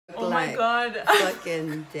my god.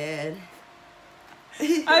 Fucking dead.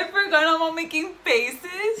 I forgot I'm all making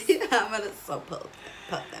faces. Yeah, I'm gonna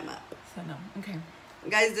put them up. So no, okay.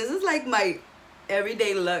 Guys, this is like my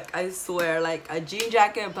everyday look, I swear. Like a jean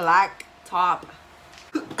jacket, black top.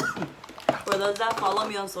 For those that follow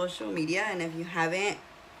me on social media, and if you haven't,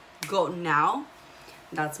 go now.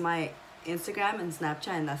 That's my Instagram and Snapchat,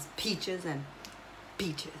 and that's Peaches and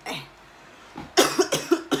Beaches.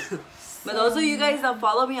 But those of you guys that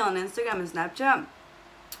follow me on Instagram and Snapchat,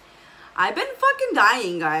 I've been fucking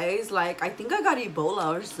dying, guys. Like, I think I got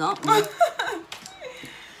Ebola or something.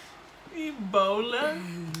 Ebola.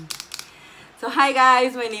 So, hi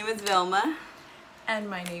guys, my name is Vilma. And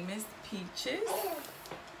my name is Peaches.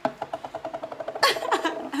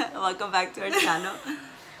 Welcome back to our channel.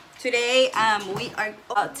 Today, we are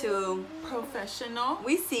about to... Professional.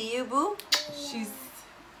 We see you, boo. She's...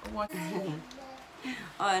 What?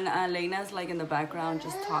 Oh, and Lena's like in the background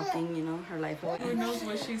just talking, you know, her life. Who knows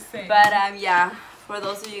what she's saying? But yeah, for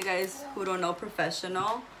those of you guys who don't know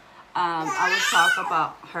Professional, I will talk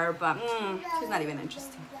about her, but she's not even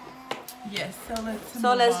interesting. Yes,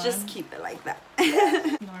 so let's just keep it like that.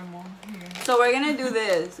 Normal here. So we're gonna do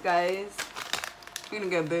this, guys. We're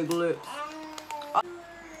gonna get big lips.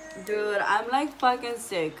 Dude, I'm like fucking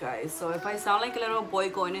sick, guys. So if I sound like a little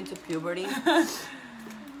boy going into puberty,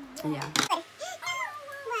 yeah.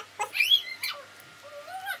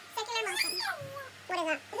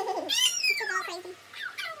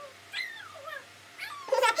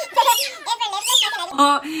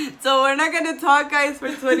 So we're not gonna talk, guys,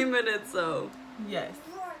 for 20 minutes, so. Yes.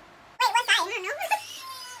 Wait, what side? I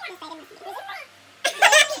don't know.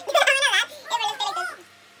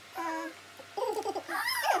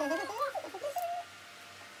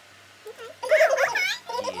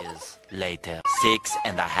 Years later,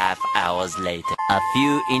 6.5 hours later, a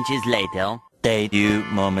few inches later, a few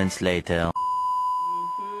moments later.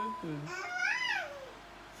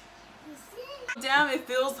 Damn, it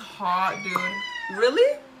feels hot, dude.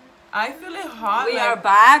 Really? I feel it hot. We like, are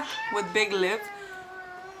back with big lips.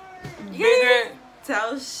 bigger.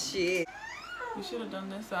 Tell shit. We should have done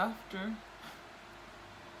this after.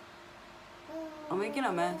 I'm making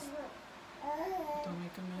a mess. Don't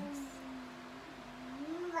make a mess.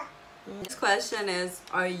 This question is,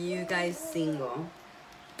 are you guys single?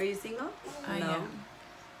 Are you single? I No. am.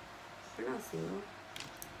 We're not single.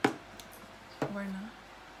 We're not.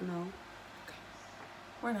 No.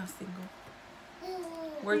 We're not single.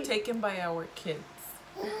 We're taken by our kids.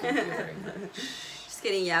 Thank you very much. Just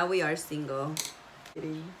kidding. Yeah, we are single.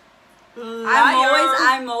 Kidding. Liar.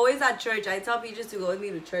 I'm always at church. I tell Peaches to go with me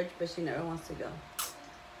to church, but she never wants to go.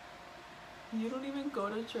 You don't even go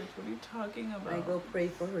to church. What are you talking about? I go pray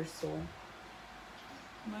for her soul.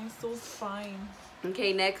 My soul's fine.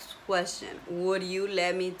 Okay, next question. Would you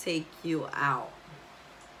let me take you out?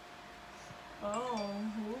 Oh,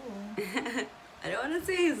 who? I don't want to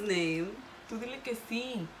say his name. Tú dile que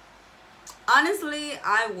sí. Honestly,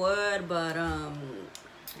 I would, but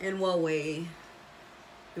in what way?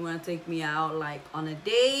 You want to take me out like on a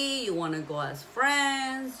date? You want to go as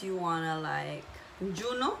friends? You want to like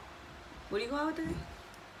Juno? Would you go out today?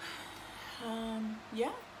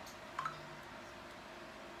 Yeah.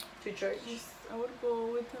 To church? Yes, I would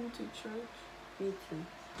go with him to church. Me too.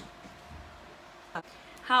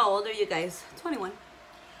 How old are you guys? 21.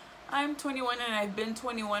 I'm 21 and I've been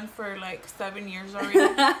 21 for like 7 years already.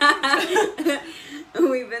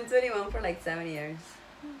 We've been 21 for like 7 years.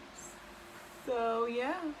 So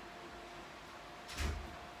yeah.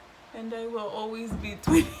 And I will always be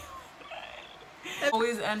 21.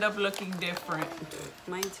 Always end up looking different.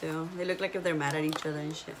 Mine too. They look like if they're mad at each other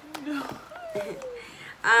and shit. No.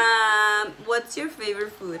 What's your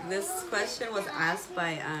favorite food? This question was asked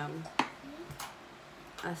by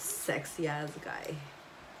a sexy ass guy.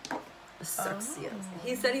 A sexy ass.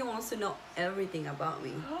 He said he wants to know everything about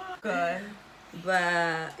me. Good.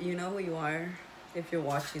 But you know who you are. If you're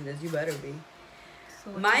watching this, you better be.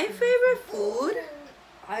 So what's My your favorite food,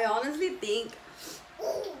 I honestly think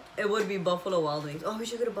it would be Buffalo Wild Wings. Oh, we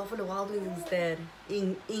should go to Buffalo Wild Wings instead.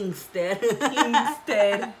 Instead.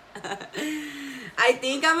 Instead. I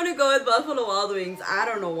think I'm gonna go with Buffalo Wild Wings. I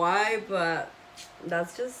don't know why, but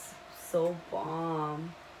that's just so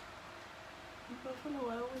bomb. Buffalo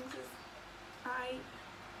Wild Wings is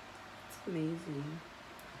It's amazing.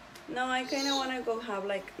 No, I kind of want to go have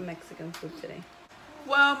like Mexican food today.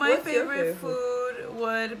 Well, my What's your favorite favorite food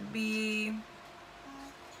would be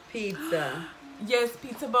Pizza. yes,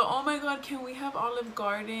 pizza. But oh my god, can we have Olive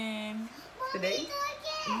Garden Today?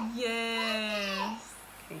 Yes.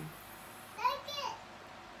 Okay.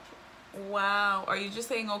 Wow. Are you just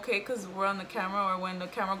saying okay because we're on the camera, or when the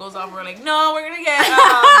camera goes off, we're like, no, we're gonna get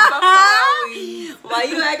buffalo. Why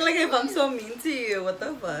you act like if I'm so mean to you? What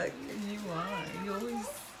the fuck? You are. You always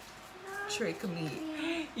trick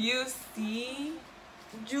me. You see?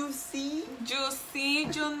 Juicy. Juicy,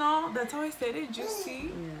 you know? That's how I said it,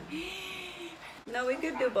 juicy. Yeah. No, we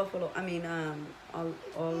could do buffalo. I mean,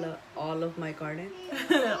 all of my garden.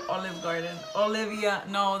 Olive Garden. Olivia.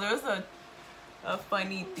 No, there's a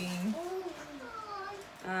funny thing.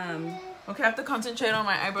 Okay, I have to concentrate on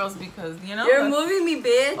my eyebrows because, you know. You're moving me,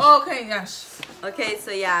 bitch. Oh, okay, gosh. Okay,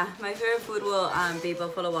 so yeah, my favorite food will be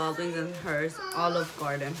Buffalo Wild Wings, and hers Olive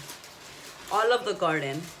Garden. Olive the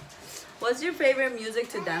Garden. What's your favorite music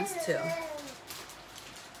to dance to?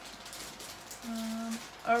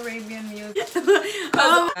 Arabian music.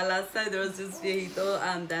 Last time there was this viejito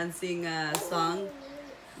dancing a song.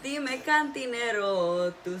 Dime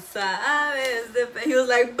cantinero, tú sabes de He was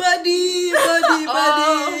like, buddy, buddy,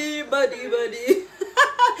 buddy, buddy, buddy.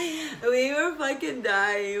 We were fucking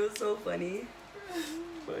dying. It was so funny.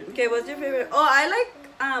 Okay, what's your favorite? Oh, I like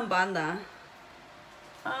banda.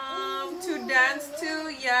 To dance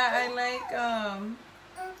to, yeah, I like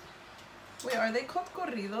wait, are they called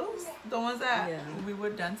corridos? The ones that we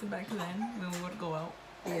would dance back then when we would go out?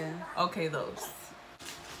 Yeah. Okay, those.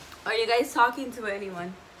 Are you guys talking to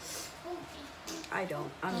anyone? I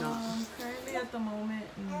don't. I'm not. Currently at the moment,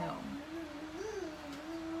 no.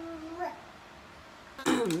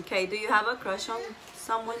 Okay, do you have a crush on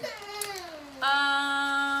someone?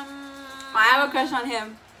 I I have a crush on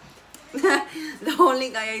him. The only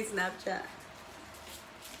guy I Snapchat.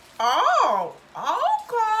 Oh,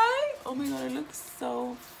 okay. Oh my god, it looks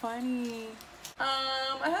so funny.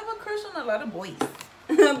 I have a crush on a lot of boys.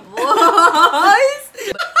 Boys?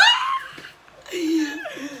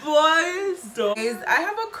 Boys? Guys, I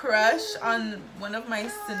have a crush on one of my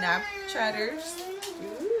Snapchatters.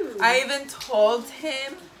 Ooh. I even told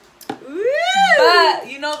him. Ooh. But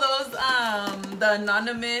you know those the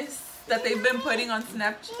anonymous that they've been putting on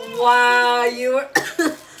Snapchat. Wow, you were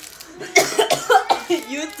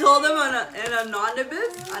you told them on an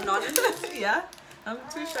anonymous? Yeah, I'm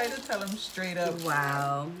too shy to tell him straight up.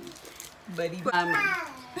 Wow. Buddy.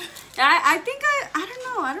 I think I don't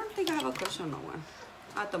know. I don't think I have a crush on no one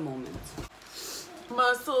at the moment.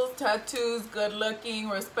 Muscles, tattoos, good looking,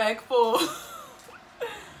 respectful.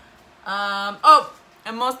 Oh,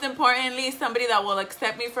 and most importantly, somebody that will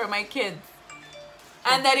accept me for my kids.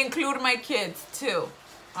 And that include my kids too,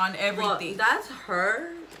 on everything. Well, that's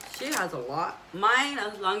her. She has a lot. Mine,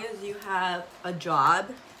 as long as you have a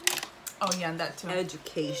job. Oh yeah, and that too.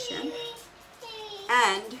 Education.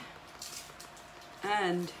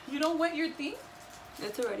 And you don't wet your thing?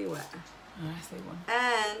 it's already wet. I say one.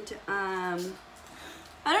 And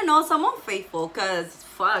I don't know, someone faithful, cause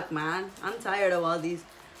fuck man, I'm tired of all these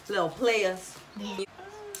little players.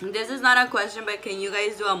 This is not a question, but can you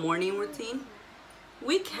guys do a morning routine?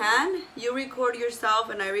 We can. You record yourself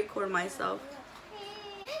and I record myself.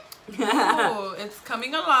 Oh, it's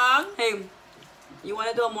coming along. Hey, you want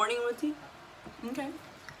to do a morning routine? Okay.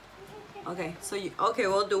 Okay, so okay,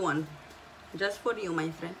 we'll do one. Just for you, my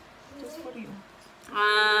friend. Just for you.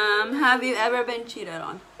 Have you ever been cheated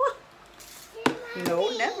on? No,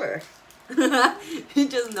 never.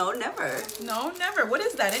 Just no, never. No, never. What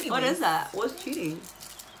is that anyway? What is that? What's cheating?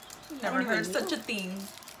 Never I don't heard even such know. a thing.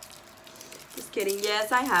 Just kidding.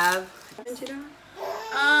 Yes, I have. Been cheated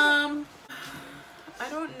on? I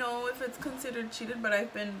don't know if it's considered cheated, but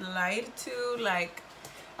I've been lied to. Like,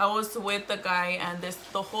 I was with the guy, and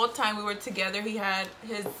the whole time we were together, he had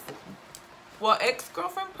his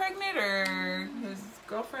ex-girlfriend pregnant, or his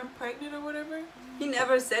girlfriend pregnant, or whatever. He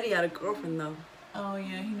never said he had a girlfriend though. Oh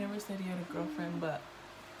yeah, he never said he had a girlfriend, but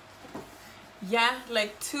yeah,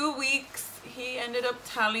 like 2 weeks, he ended up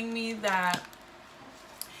telling me that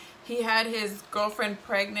he had his girlfriend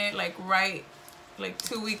pregnant, like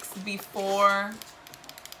 2 weeks before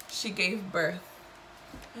she gave birth.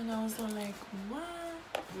 And I was all like, what?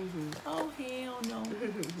 Oh hell no.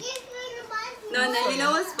 No, and then you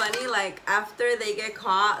know what's funny? Like after they get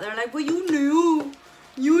caught, they're like, "Well, you knew."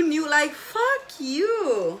 Like, fuck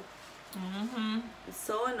you. It's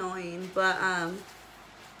so annoying, but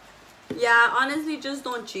yeah. Honestly, just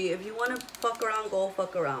don't cheat. If you want to fuck around, go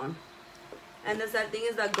fuck around. And the sad thing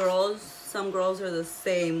is that some girls are the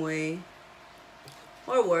same way,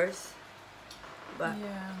 or worse. But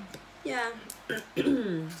Yeah.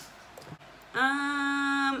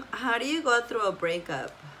 how do you go through a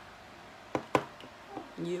breakup?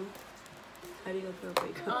 You? How do you go through a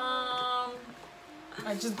breakup?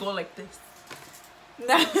 I just go like this.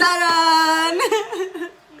 Ta-da!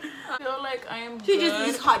 I feel like I am She good. just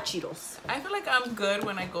eats hot Cheetos. I feel like I'm good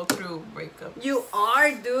when I go through breakup. You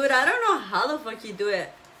are, dude. I don't know how the fuck you do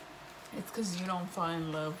it. It's because you don't fall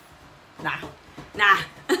in love. Nah.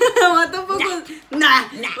 What the fuck was... Nah.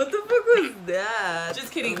 What the fuck was that?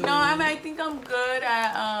 Just kidding. No, I think I'm good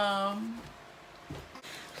at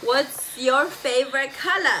What's your favorite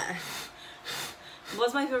color?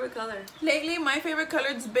 What's my favorite color? lately my favorite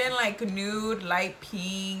color's been like nude, light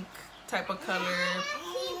pink type of color.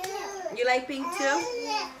 You like pink too?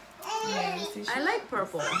 Yeah, you see, I like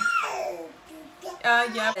purple.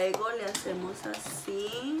 yeah. Luego le hacemos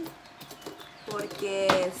así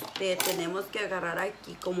porque tenemos que agarrar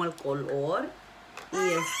aquí como el color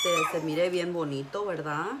y se mire bien bonito,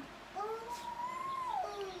 ¿verdad?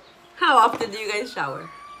 How often do you guys shower?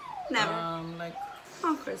 Never. Like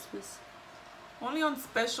On Christmas. only on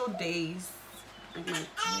special days.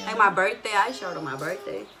 Like my birthday, I showered on my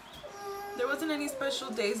birthday. There wasn't any special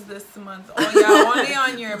days this month. Oh yeah, only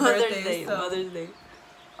on your birthday. So. Mother's Day.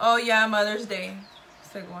 Oh yeah, Mother's Day.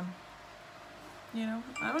 Second. You know,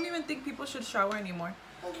 I don't even think people should shower anymore.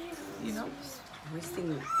 You know? Wasting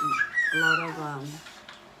a lot of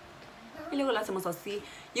Y luego le hacemos así.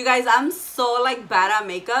 You guys, I'm so like bad at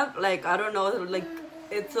makeup. Like I don't know, like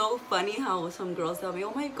it's so funny how some girls tell me,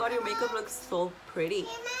 "Oh my god, your makeup looks so pretty."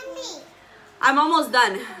 I'm almost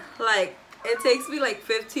done. Like it takes me like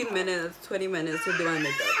 15 minutes, 20 minutes to do my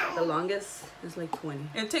makeup. The longest is like 20.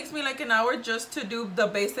 It takes me like an hour just to do the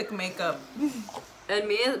basic makeup. And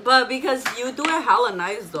me, but because you do it hella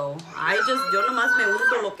nice though. Yo nomás me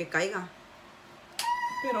unto lo que caiga.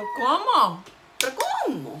 Pero ¿cómo? Pero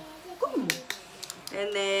 ¿cómo? ¿Cómo?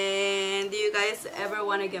 And then, do you guys ever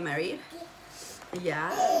want to get married? Yeah,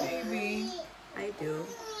 Maybe. I do.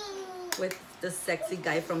 With the sexy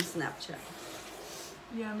guy from Snapchat.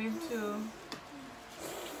 Yeah, me too.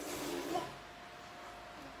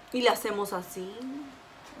 Y le hacemos así.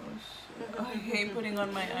 Oh shit. I hate putting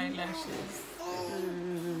on my eyelashes.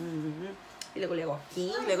 Y luego le hago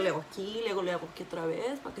aquí, luego le hago aquí, luego le hago aquí otra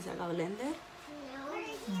vez para que se haga blender.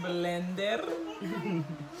 Blender.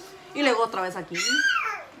 Y luego otra vez aquí.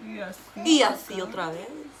 Yes. Y así otra vez.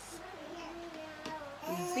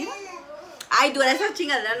 Y así. Ay, dude, esa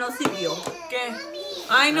chingadera no sirvió. ¿Qué?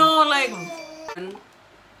 I know, like.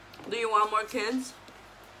 Do you want more kids?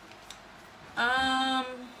 I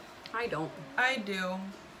don't. I do.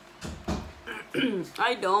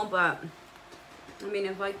 I don't, but I mean,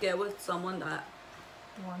 if I get with someone that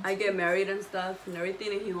I get married and stuff and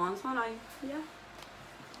everything, and he wants one, yeah.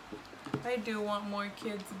 I do want more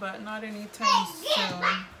kids, but not anytime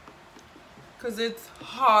soon. Cause it's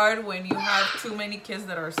hard when you have too many kids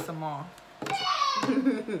that are small.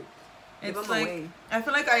 Give It's them like away. I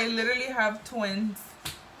feel like I literally have twins.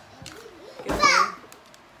 Give them away.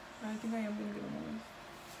 I think I am gonna give them away.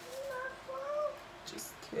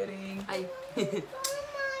 Just kidding.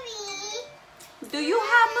 Do you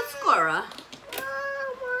have mascara?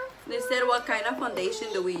 They said, what kind of foundation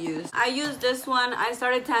do we use? I use this one. I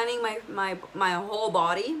started tanning my whole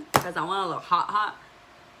body because I want to look hot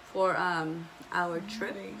for our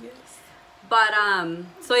trip. Vegas. But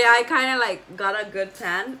so yeah, I kind of like got a good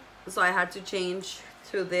tan, so I had to change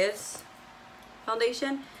to this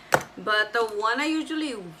foundation. But the one I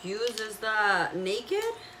usually use is the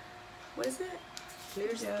Naked. What is it?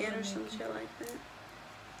 Clear Yeah, Skin the or some Naked. shit like that.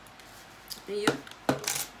 And you?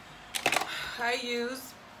 I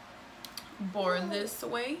use Born This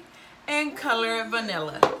Way and Color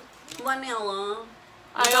Vanilla. Vanilla.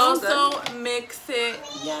 I Sounds also mix it.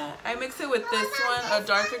 Yeah, I mix it with this one, a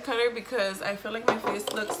darker color, because I feel like my face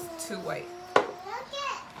looks too white.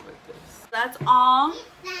 With this. That's all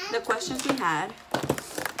the questions we had.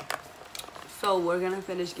 So we're gonna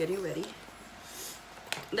finish getting ready.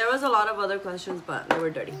 There was a lot of other questions, but they were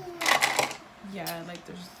dirty. Yeah, like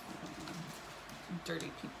there's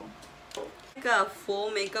dirty people. Like a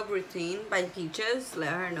full makeup routine by Peaches,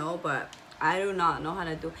 let her know, but I do not know how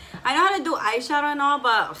to do. I know how to do eyeshadow and all,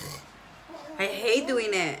 but I hate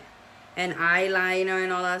doing it. And eyeliner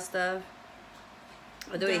and all that stuff.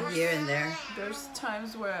 I do it here and there. There's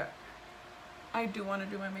times where I do want to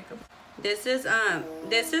do my makeup. This is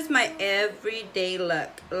my everyday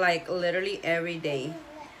look, like literally every day.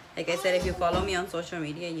 Like I said, if you follow me on social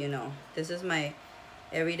media, you know this is my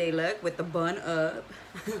everyday look with the bun up.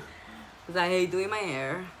 Cause I hate doing my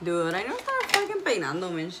hair, dude. I don't start fucking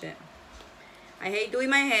peinándome and shit. I hate doing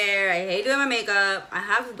my hair. I hate doing my makeup. I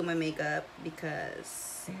have to do my makeup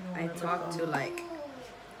because I talk to like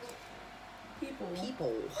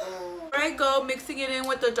people. I go mixing it in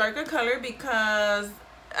with the darker color because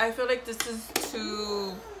I feel like this is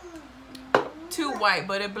too white,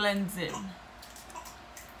 but it blends in.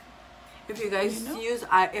 If you guys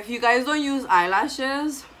if you guys don't use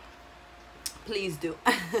eyelashes, please do.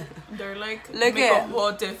 They're like Look make a at-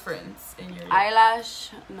 whole difference in your Eyelash,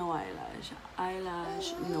 no eyelash.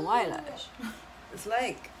 Eyelash, no eyelash. It's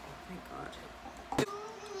like, oh my god.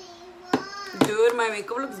 Dude, my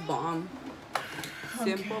makeup looks bomb.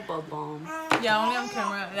 Simple but bomb. Yeah, only on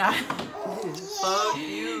camera. Yeah. Fuck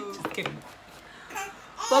you. Just kidding.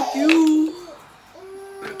 Fuck you.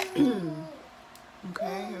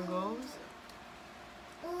 Okay, here goes.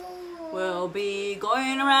 We'll be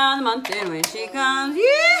going around the mountain when she comes.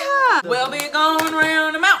 Yeah. We'll be going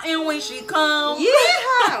around the mountain when she comes.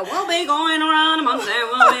 Yeah. We'll be going around the mountain.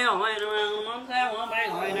 We'll be going around the mountain. We'll be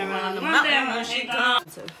going around the mountain when she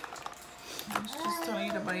comes. It's just telling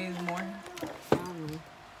you to buy more.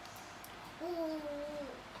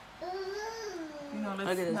 You know, Look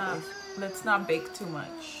at this face. let's not bake too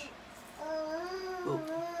much. Oh.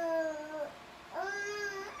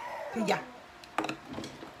 Yeah.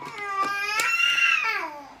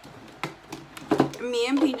 Me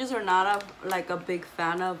and Peaches are not a big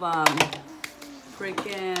fan of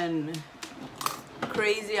freaking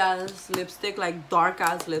crazy ass lipstick, like dark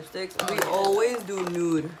ass lipsticks. We always do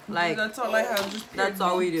nude. Like That's all I have. Just pure that's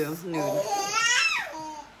all we do. nudes. Nude.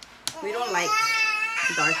 We don't like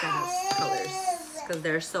dark ass colors because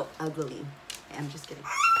they're so ugly. I'm just kidding.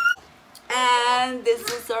 And this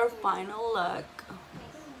is our final look.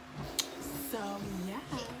 So yeah.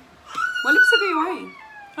 What lipstick are you wearing?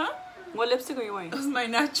 Huh? What lipstick are you wearing? This is my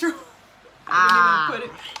natural. Ah. I didn't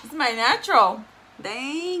even put it. It's my natural.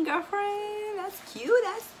 Dang, girlfriend. That's cute.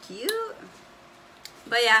 That's cute.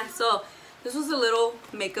 But yeah, so this was a little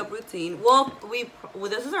makeup routine. Well,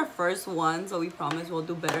 this is our first one, so we promise we'll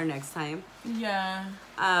do better next time. Yeah.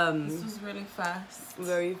 This was really fast.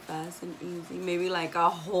 Very fast and easy. Maybe like a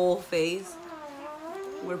whole face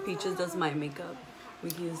where Peaches does my makeup. We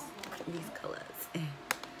use these colors.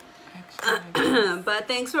 Actually, But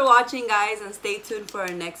thanks for watching, guys, and stay tuned for our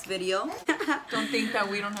next video. don't think that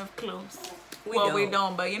we don't have clothes. We We don't.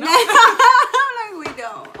 don't, but you know. I'm like, we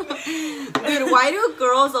don't. Dude, why do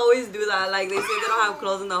girls always do that? Like, they say they don't have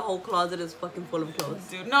clothes and the whole closet is fucking full of clothes.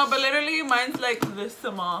 Dude, no, but literally mine's like this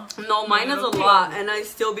small. No, mine is a Little lot, clothes. and I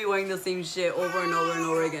still be wearing the same shit over and over and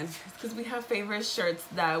over again. Because we have favorite shirts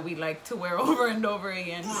that we like to wear over and over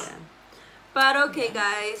again. Yeah. But okay,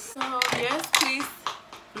 guys. So yes, please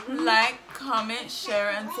like, comment,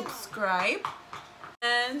 share, and subscribe.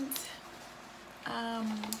 And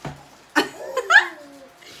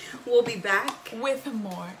We'll be back. with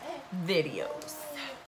more videos.